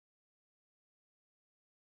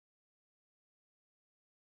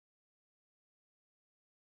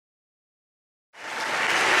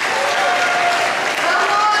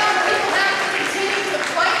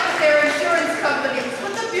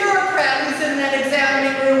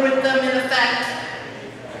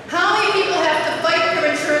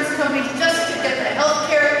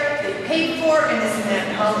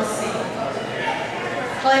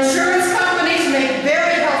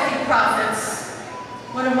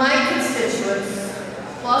my constituents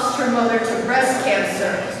lost her mother to breast cancer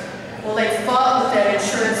while they fought with that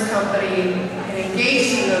insurance company and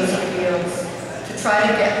engaged in those appeals to try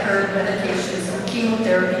to get her medications and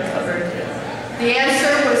chemotherapy covered. The answer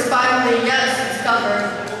was finally, yes, it's covered,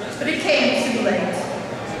 but it came too late.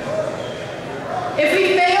 If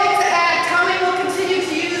we fail to act, how many will continue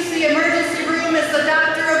to use the emergency room as the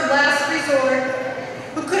doctor of last resort,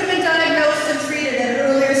 who could have been diagnosed and treated at an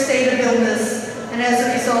earlier state of illness, and as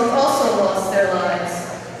a result also lost their lives?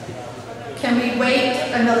 Can we wait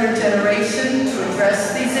another generation to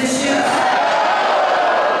address these issues?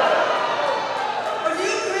 Or do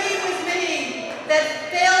you agree with me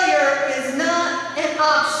that failure is not an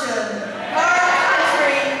option? Our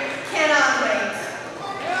country cannot wait.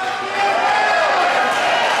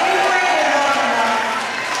 We've waited long enough.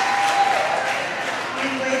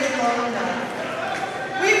 We've waited long enough.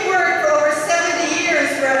 We've worked for over 70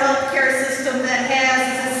 years for a healthcare system that has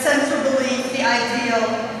as a central belief the ideal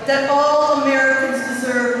that all Americans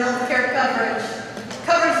deserve health care coverage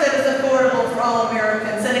that is affordable for all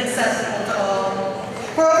Americans and accessible to all.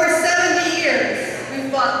 For over 70 years, we've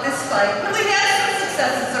fought this fight, and we've had some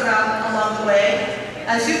successes along the way.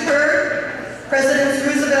 As you've heard, Presidents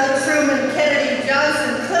Roosevelt, Truman, Kennedy,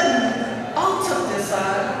 Johnson, Clinton all took this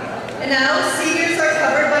on. And now seniors are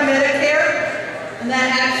covered by Medicare, and that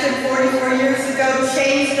action 44 years ago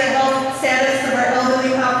changed the health status of our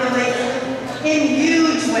elderly population in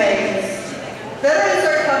huge ways. Veterans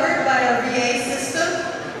are covered by our VA system.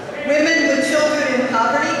 Women with children in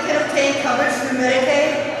poverty can obtain coverage through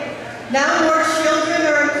Medicaid. Now more children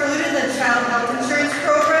are included in the Child Health Insurance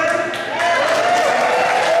Program.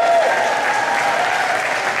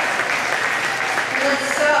 Let's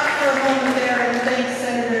stop for a moment there and thank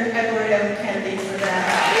Senator Edward M. Kennedy for that.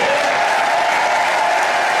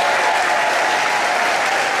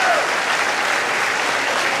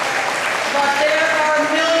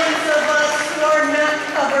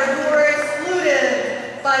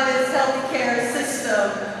 By this healthcare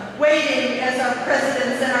system, waiting as our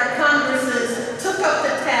presidents and our Congresses took up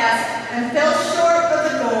the task and fell short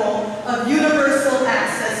of the goal of universal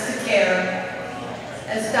access to care.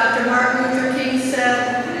 As Dr. Martin Luther King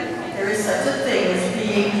said, there is such a thing as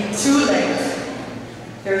being too late.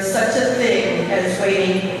 There is such a thing as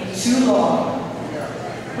waiting too long.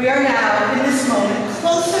 We are now, in this moment,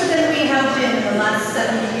 closer than we have been in the last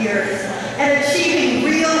 70 years at achieving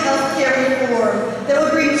real healthcare reform that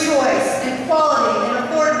would bring choice and quality and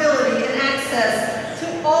affordability and access to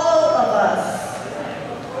all of us.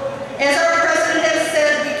 As our president has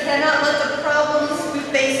said, we cannot let the problems we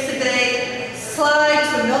face today slide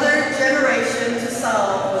to another generation to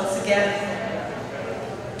solve once again.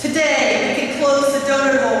 Today, we can close the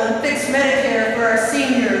donut hole and fix Medicare for our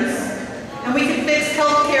seniors, and we can fix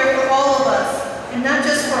healthcare for all of us, and not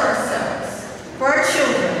just for ourselves, for our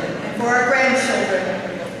children, for our grandchildren.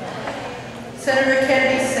 Senator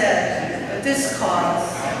Kennedy said that this cause,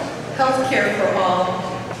 healthcare for all,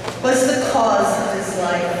 was the cause of his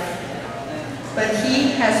life. But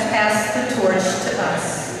he has passed the torch to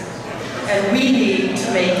us, and we need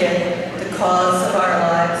to make it the cause of our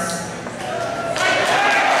lives.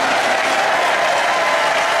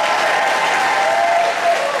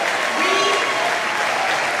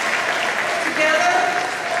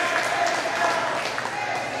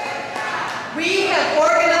 We have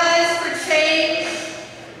organized for change.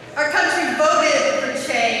 Our country voted for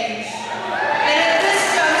change. And at this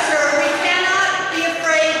juncture, we cannot be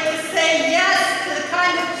afraid to say yes to the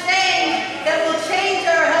kind of change that will change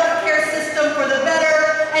our healthcare system for the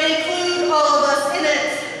better and include all of us in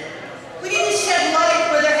it. We need to shed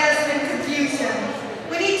light where there has been confusion.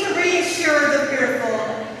 We need to reassure the fearful.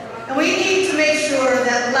 And we need to make sure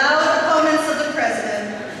that loud opponents of the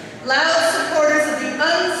president, loud supporters of the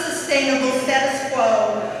unsustainable status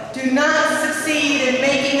quo do not succeed in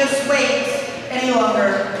making us wait any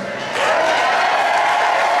longer.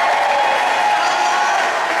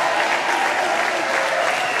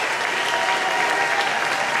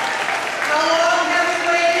 How long have we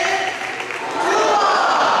waited? Too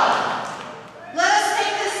long. Let us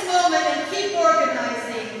take this moment and keep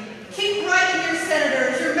organizing. Keep writing your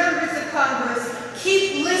senators, your members of Congress.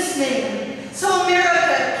 Keep listening so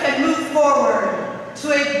America can move forward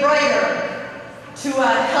to a brighter, to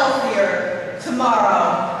a healthier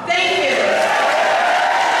tomorrow. Thank you.